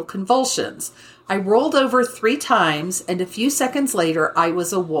to feel convulsions. I rolled over 3 times, and a few seconds later, I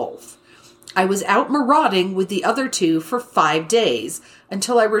was a wolf. I was out marauding with the other 2 for 5 days,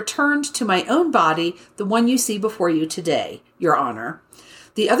 until I returned to my own body, the one you see before you today, Your Honor.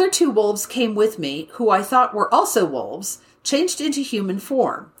 The other 2 wolves came with me, who I thought were also wolves, changed into human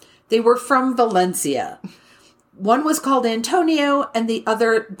form. They were from Valencia. One was called Antonio and the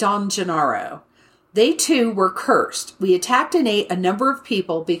other Don Gennaro. They too were cursed. We attacked and ate a number of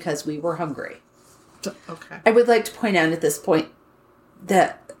people because we were hungry. Okay. I would like to point out at this point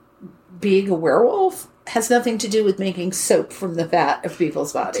that being a werewolf has nothing to do with making soap from the fat of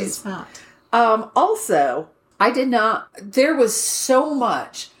people's bodies. It's not. Also, there was so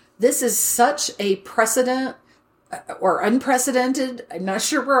much. This is such a precedent or unprecedented. I'm not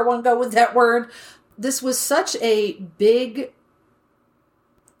sure where I want to go with that word. This was such a big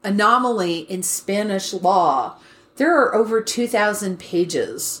anomaly in Spanish law. There are over 2,000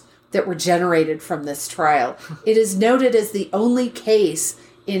 pages that were generated from this trial. It is noted as the only case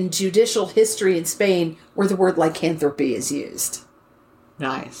in judicial history in Spain where the word lycanthropy is used.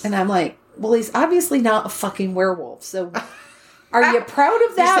 Nice. And I'm like, well, he's obviously not a fucking werewolf. So are you proud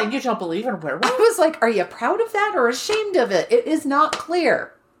of that? You're saying you don't believe in werewolves? I was like, are you proud of that or ashamed of it? It is not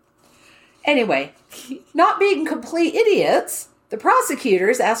clear. Anyway, not being complete idiots, the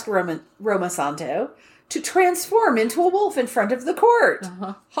prosecutors asked Roma Santo to transform into a wolf in front of the court.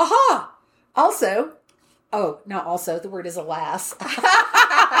 Uh-huh. Ha-ha! Also, not also, the word is alas.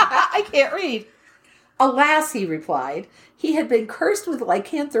 I can't read. Alas, he replied, he had been cursed with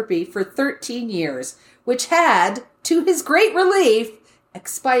lycanthropy for 13 years, which had, to his great relief,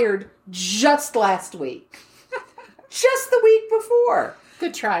 expired just last week. Just the week before.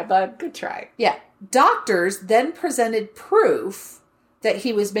 Good try, bud. Good try. Yeah. Doctors then presented proof that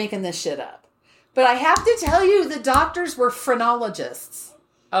he was making this shit up. But I have to tell you, the doctors were phrenologists.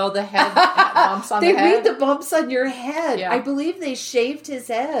 Oh, the head bumps on the head? They read the bumps on your head. Yeah. I believe they shaved his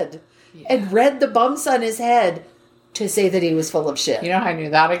head and read the bumps on his head to say that he was full of shit. You know how I knew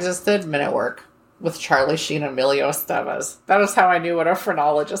that existed? Men at Work with Charlie Sheen and Emilio Estevez. That was how I knew what a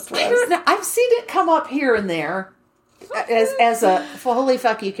phrenologist was. I don't know. I've seen it come up here and there as a holy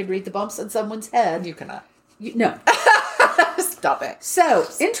fuck. You can read the bumps on someone's head. You cannot. No. Stop it. So,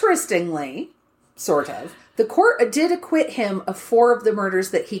 interestingly, sort of, the court did acquit him of 4 of the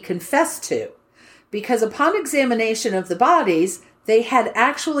murders that he confessed to, because upon examination of the bodies, they had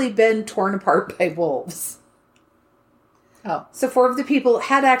actually been torn apart by wolves. Oh. So 4 of the people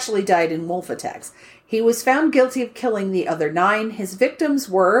had actually died in wolf attacks. He was found guilty of killing the other 9. His victims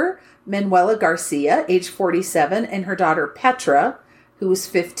were Manuela Garcia, age 47, and her daughter Petra, who was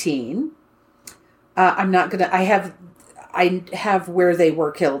 15. I have where they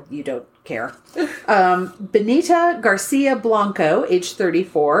were killed. You don't care. Benita Garcia Blanco, age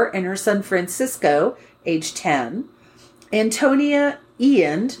 34, and her son Francisco, age 10. Antonia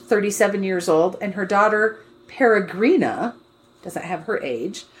Iand, 37 years old, and her daughter Peregrina, doesn't have her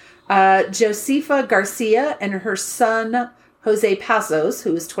age. Josefa Garcia and her son Jose Pasos,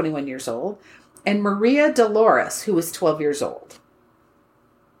 who was 21 years old. And Maria Dolores, who was 12 years old.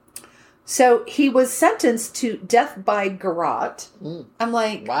 So he was sentenced to death by garrote. I'm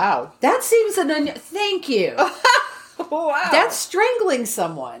like, wow. That seems thank you. Wow. That's strangling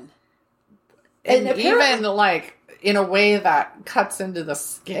someone. And even like in a way that cuts into the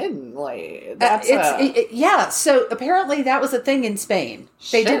skin. Like that's yeah. So apparently that was a thing in Spain.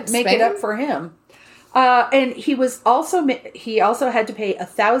 They didn't make it up for him. And he also had to pay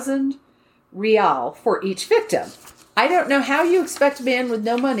 1,000 real for each victim. I don't know how you expect a man with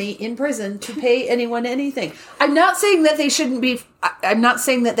no money in prison to pay anyone anything. I'm not saying that I'm not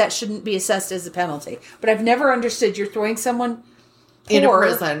saying that shouldn't be assessed as a penalty, but I've never understood you're throwing someone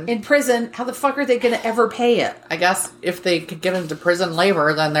in prison. How the fuck are they going to ever pay it? I guess if they could get into prison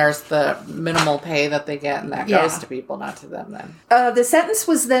labor, then there's the minimal pay that they get, and that goes to people, not to them then. The sentence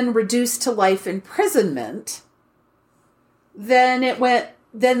was then reduced to life imprisonment. Then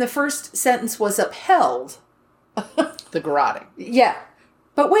the first sentence was upheld. The garroting. Yeah.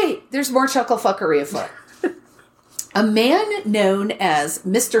 But wait, there's more chuckle fuckery afoot. A man known as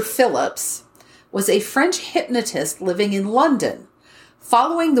Mr. Phillips was a French hypnotist living in London,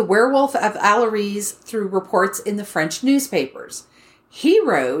 following the werewolf of Alariz through reports in the French newspapers. He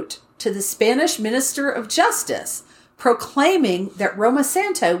wrote to the Spanish Minister of Justice, proclaiming that Roma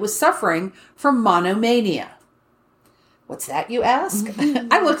Santo was suffering from monomania. What's that, you ask?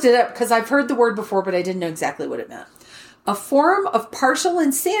 I looked it up because I've heard the word before, but I didn't know exactly what it meant. A form of partial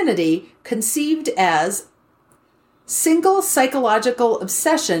insanity conceived as single psychological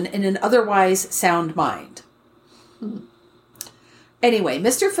obsession in an otherwise sound mind. Anyway,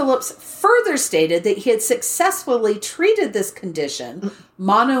 Mr. Phillips further stated that he had successfully treated this condition,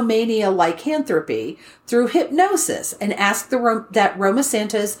 monomania lycanthropy, through hypnosis and asked that Roma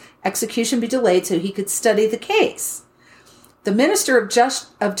Santo's execution be delayed so he could study the case. The Minister of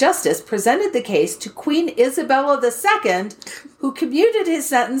Justice presented the case to Queen Isabella II, who commuted his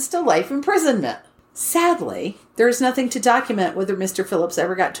sentence to life imprisonment. Sadly, there is nothing to document whether Mr. Phillips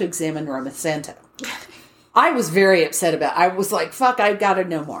ever got to examine Roma Santo. I was very upset about it. I was like, fuck, I've got to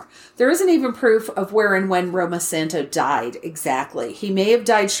know more. There isn't even proof of where and when Roma Santo died exactly. He may have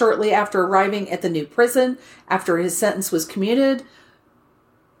died shortly after arriving at the new prison, after his sentence was commuted,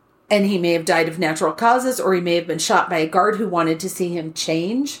 and he may have died of natural causes, or he may have been shot by a guard who wanted to see him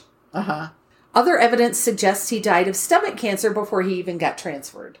change. Other evidence suggests he died of stomach cancer before he even got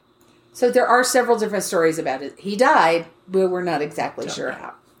transferred. So there are several different stories about it. He died, but we're not exactly sure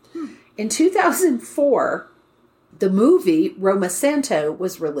how. In 2004, The movie Roma Santo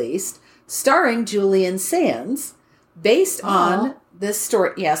was released, starring Julian Sands, based on this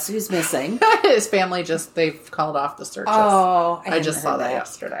story. Yes, who's missing? His family they've called off the searches. Oh, I just saw that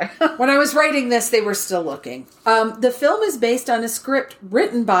yesterday. When I was writing this, they were still looking. The film is based on a script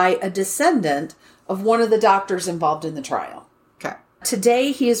written by a descendant of one of the doctors involved in the trial. Okay.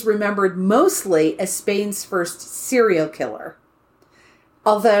 Today, he is remembered mostly as Spain's first serial killer.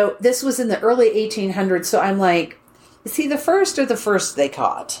 Although this was in the early 1800s, so I'm like, is he the first or the first they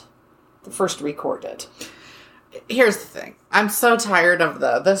caught? The first recorded. Here's the thing. I'm so tired of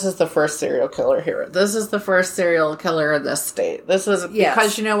this is the first serial killer here. This is the first serial killer in this state. This is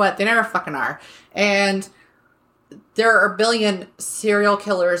because you know what? They never fucking are. And there are a billion serial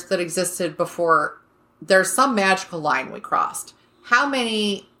killers that existed before. There's some magical line we crossed. How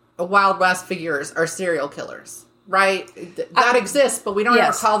many Wild West figures are serial killers? Right? That exists, but we don't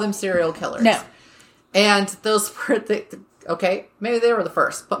ever call them serial killers. No. And those were okay, maybe they were the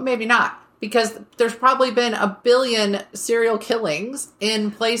first, but maybe not. Because there's probably been a billion serial killings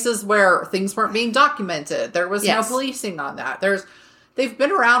in places where things weren't being documented. There was no policing on that. They've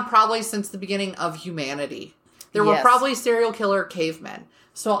been around probably since the beginning of humanity. There were probably serial killer cavemen.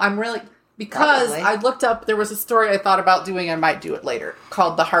 So I'm really, because I looked up, there was a story I thought about doing, I might do it later,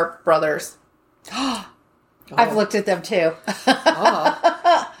 called the Harp Brothers. I've looked at them too.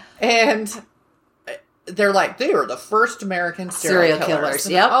 And they're like, they are the first American serial killers.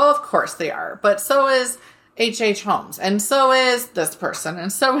 Yep. Oh, of course they are. But so is H.H. Holmes. And so is this person.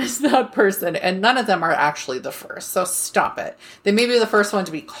 And so is that person. And none of them are actually the first. So stop it. They may be the first one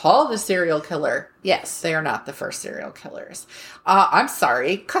to be called a serial killer. Yes. They are not the first serial killers. I'm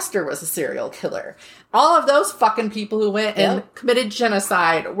sorry. Custer was a serial killer. All of those fucking people who went and committed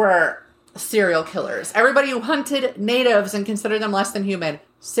genocide were serial killers. Everybody who hunted natives and considered them less than human,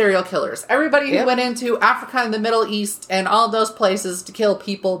 serial killers. Everybody who went into Africa and the Middle East and all of those places to kill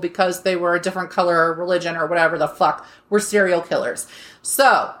people because they were a different color or religion or whatever the fuck were serial killers.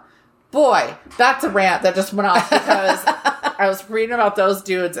 So, boy, that's a rant that just went off because I was reading about those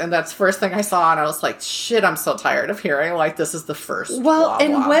dudes and that's the first thing I saw and I was like, shit, I'm so tired of hearing like this is the first. Well,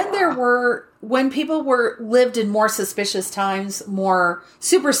 when people lived in more suspicious times, more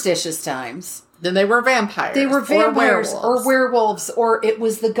superstitious times, then they were vampires. They were vampires or werewolves, or it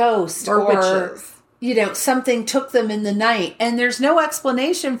was the ghost, or witches. You know, something took them in the night, and there's no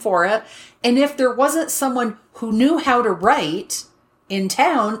explanation for it. And if there wasn't someone who knew how to write in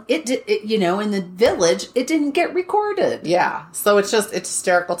town, in the village, it didn't get recorded. Yeah, so it's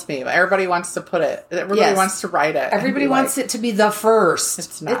hysterical to me. Everybody wants to put it. Everybody wants to write it. Everybody wants it to be the first.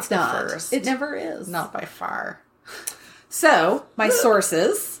 It's not the first. It never is. Not by far. So my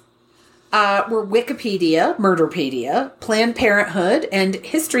sources were Wikipedia, Murderpedia, Planned Parenthood, and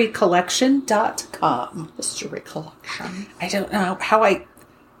HistoryCollection.com. History Collection. I don't know how I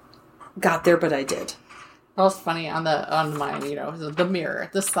got there, but I did. That was funny on mine, the mirror,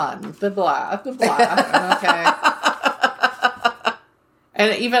 the sun, the blah. Okay.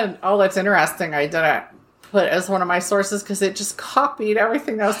 And even, that's interesting, I didn't put as one of my sources because it just copied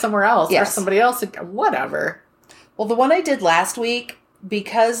everything that was somewhere else or somebody else, whatever. Well, the one I did last week,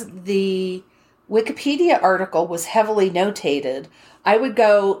 because the Wikipedia article was heavily notated, I would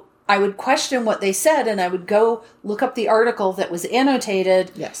question what they said, and I would go look up the article that was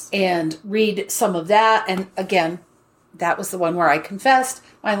annotated and read some of that. And again, that was the one where I confessed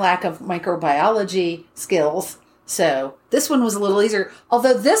my lack of microbiology skills. So this one was a little easier.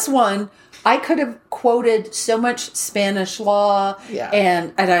 Although this one, I could have quoted so much Spanish law,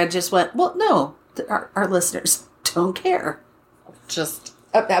 and I just went, well, no, our listeners don't care. Just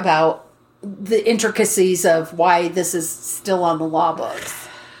about the intricacies of why this is still on the law books.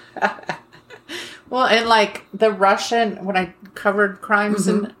 Well, and like the Russian, when I covered crimes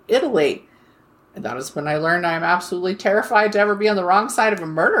in Italy, that is when I learned I'm absolutely terrified to ever be on the wrong side of a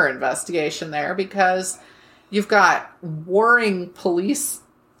murder investigation there, because you've got warring police,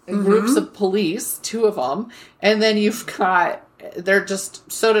 groups of police, 2 of them, and then you've got, they're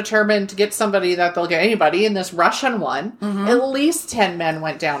just so determined to get somebody that they'll get anybody. In this Russian one, at least 10 men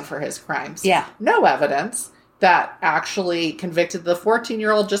went down for his crimes. Yeah. No evidence that actually convicted. The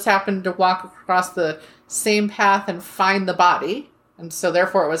 14-year-old just happened to walk across the same path and find the body. And so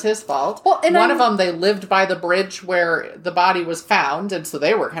therefore it was his fault. Well, and one of them, they lived by the bridge where the body was found. And so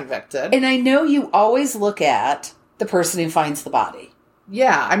they were convicted. And I know you always look at the person who finds the body.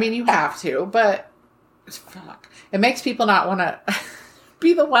 Yeah. I mean, you have to, but fuck. It makes people not want to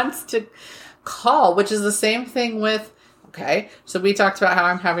be the ones to call, which is the same thing with, so we talked about how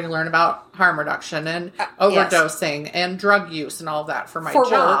I'm having to learn about harm reduction and overdosing and drug use and all of that for my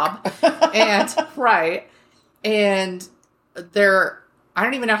job. And, And I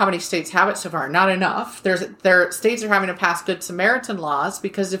don't even know how many states have it so far. Not enough. States are having to pass Good Samaritan laws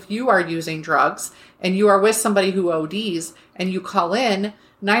because if you are using drugs and you are with somebody who ODs and you call in,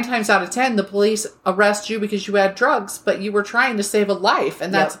 9 times out of 10, the police arrest you because you had drugs, but you were trying to save a life.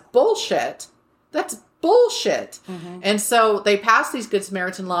 And that's bullshit. That's bullshit. Mm-hmm. And so they pass these Good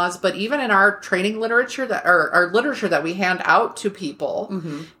Samaritan laws, but even in our training literature our literature that we hand out to people,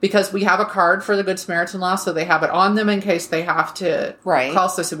 mm-hmm. because we have a card for the Good Samaritan law, so they have it on them in case they have to call.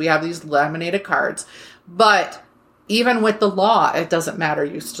 So we have these laminated cards. But even with the law, it doesn't matter.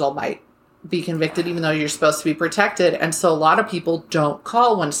 You still might be convicted even though you're supposed to be protected. And so a lot of people don't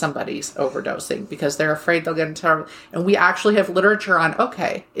call when somebody's overdosing because they're afraid they'll get in trouble. And we actually have literature on,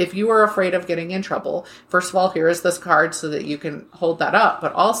 okay, if you are afraid of getting in trouble, first of all, here is this card so that you can hold that up.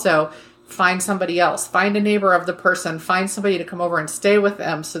 But also find somebody else, find a neighbor of the person, find somebody to come over and stay with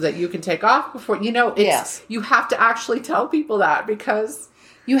them so that you can take off before, you have to actually tell people that because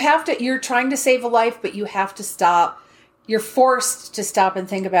you're trying to save a life, but you have to stop. You're forced to stop and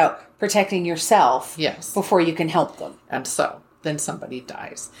think about protecting yourself before you can help them. And so then somebody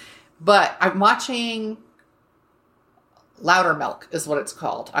dies. But I'm watching Loudermilk is what it's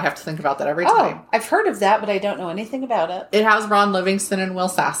called. I have to think about that every time. Oh, I've heard of that, but I don't know anything about it. It has Ron Livingston and Will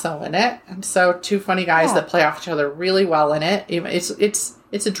Sasso in it. And so 2 funny guys that play off each other really well in it. It's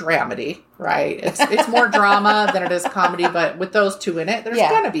a dramedy, right? It's more drama than it is comedy, but with those 2 in it, there's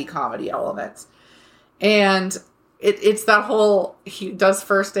going to be comedy elements. And it's that whole, he does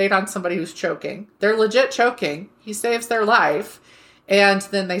first aid on somebody who's choking. They're legit choking. He saves their life. And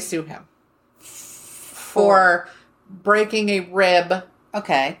then they sue him for breaking a rib.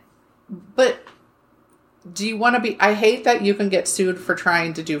 Okay. But do you want to be, I hate that you can get sued for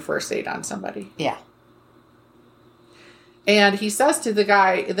trying to do first aid on somebody. Yeah. And he says to the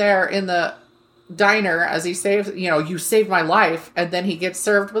guy there in the diner as he saves, you saved my life, and then he gets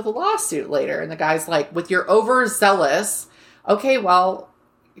served with a lawsuit later, and the guy's like, with your overzealous, okay, well,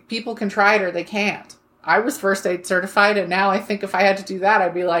 people can try it or they can't. I was first aid certified, and now I think if I had to do that,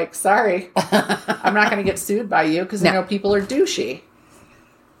 I'd be like, sorry, I'm not going to get sued by you because people are douchey.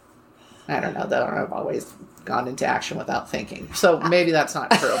 I don't know though. I've always gone into action without thinking, so maybe that's not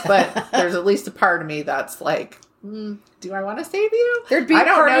true, but there's at least a part of me that's like, do I want to save you? I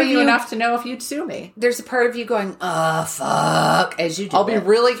don't know you enough to know if you'd sue me. There's a part of you going, fuck, as you do. I'll be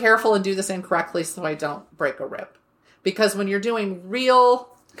really careful and do this incorrectly so I don't break a rib. Because when you're doing real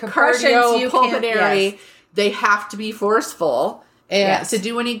cardiopulmonary, they have to be forceful and to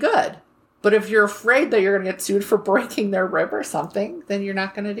do any good. But if you're afraid that you're going to get sued for breaking their rib or something, then you're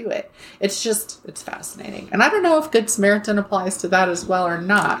not going to do it. It's fascinating. And I don't know if Good Samaritan applies to that as well or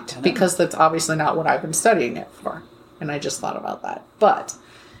not, because that's obviously not what I've been studying it for. And I just thought about that. But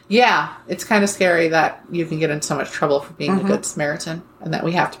yeah, it's kind of scary that you can get in so much trouble for being a Good Samaritan and that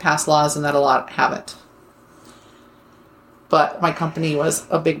we have to pass laws and that a lot haven't. But my company was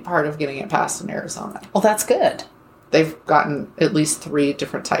a big part of getting it passed in Arizona. Well, that's good. They've gotten at least 3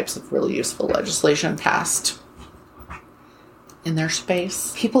 different types of really useful legislation passed in their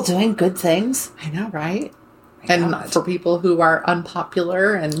space. People doing good things. I know, right? And for people who are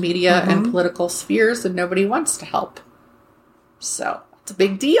unpopular in media and political spheres and nobody wants to help. So, it's a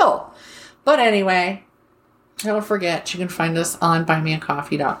big deal. But anyway, don't forget, you can find us on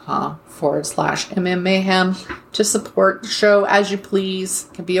buymeacoffee.com/MMMayhem to support the show as you please.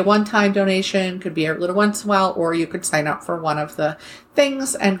 It can be a one-time donation, could be a little once in a while, or you could sign up for one of the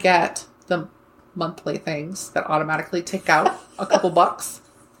things and get the monthly things that automatically tick out a couple bucks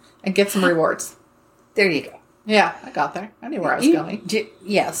and get some rewards. There you go. Yeah, I got there. I knew where I was going.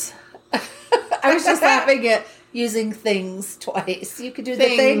 Yes. I was just laughing at using things twice. You could do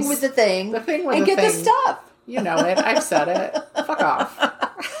the thing with the thing. The thing with and the get thing. the stuff. You know it. I've said it. Fuck off.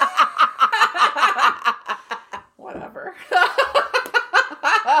 Whatever.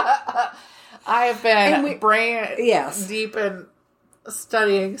 I have been brain deep in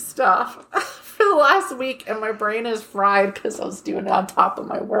studying stuff for the last week, and my brain is fried because I was doing it on top of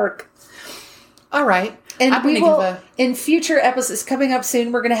my work. All right. And we will, in future episodes coming up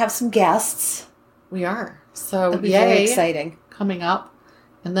soon, we're going to have some guests. We are. So, it'll be very exciting. Coming up.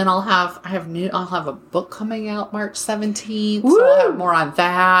 And then I'll have a book coming out March 17th. Woo! So I'll have more on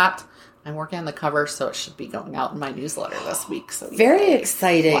that. I'm working on the cover, so it should be going out in my newsletter this week. So very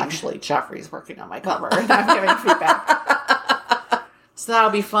exciting. Well, actually, Jeffrey's working on my cover, and I'm giving feedback. So that'll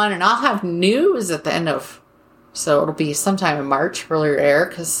be fun, and I'll have news at the end of. So it'll be sometime in March, earlier air,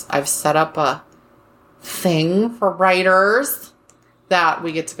 because I've set up a thing for writers that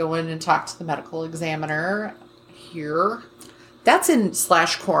we get to go in and talk to the medical examiner here That's in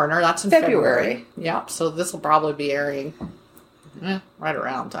 / coroner. That's in February. Yep. So this will probably be airing right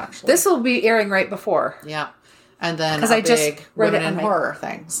around, actually. This will be airing right before. Yeah. And then Because a I just big wrote women it on in my- horror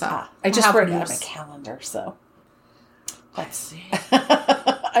thing. So I just we'll wrote it have on my news. calendar, so Let's see.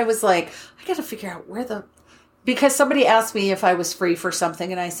 I was like, I got to figure out where because somebody asked me if I was free for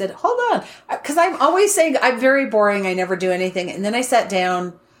something, and I said, hold on, because I'm always saying I'm very boring. I never do anything, and then I sat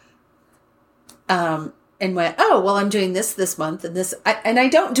down, and went, oh, well, I'm doing this month, and this, and I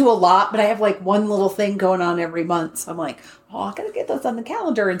don't do a lot, but I have like one little thing going on every month. So I'm like, oh, I got to get those on the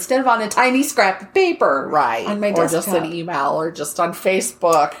calendar instead of on a tiny scrap of paper, Right. on my or desktop. just an email or just on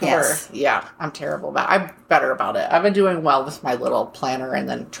Facebook. Yes. Yeah, I'm terrible about it. I'm better about it. I've been doing well with my little planner and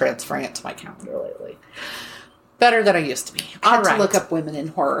then transferring it to my calendar lately. Better than I used to be. I All had right. to look up women in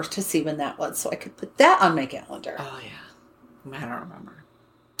horror to see when that was, so I could put that on my calendar. Oh, yeah. I don't remember.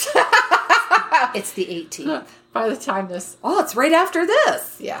 It's the 18th. By the time this... Oh, it's right after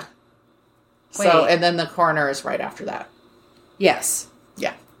this. Yeah. Wait. So, and then the coroner is right after that. Yes.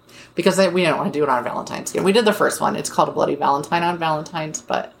 Yeah. Because we don't want to do it on Valentine's Day. We did the first one. It's called A Bloody Valentine on Valentine's,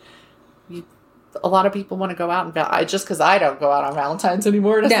 but a lot of people want to go out and just because I don't go out on Valentine's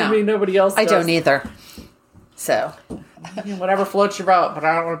anymore doesn't No. mean nobody else does. I don't either. So, Whatever floats your boat, but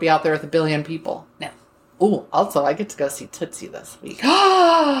I don't want to be out there with a billion people. no. Ooh, also, I get to go see Tootsie this week.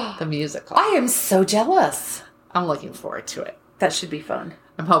 The musical. I am so jealous. I'm looking forward to it. That should be fun.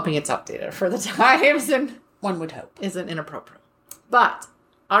 I'm hoping it's updated for the times and One would hope. isn't inappropriate. But,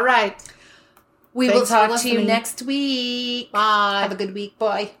 all right. We Thanks will for talk to you listening. next week. Bye. Have a good week.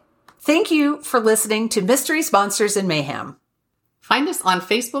 Bye. Thank you for listening to Mysteries, Monsters, and Mayhem. Find us on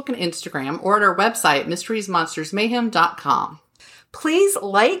Facebook and Instagram or at our website, mysteriesmonstersmayhem.com. Please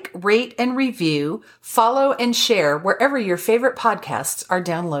like, rate, and review, follow, and share wherever your favorite podcasts are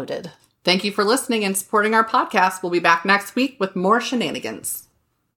downloaded. Thank you for listening and supporting our podcast. We'll be back next week with more shenanigans.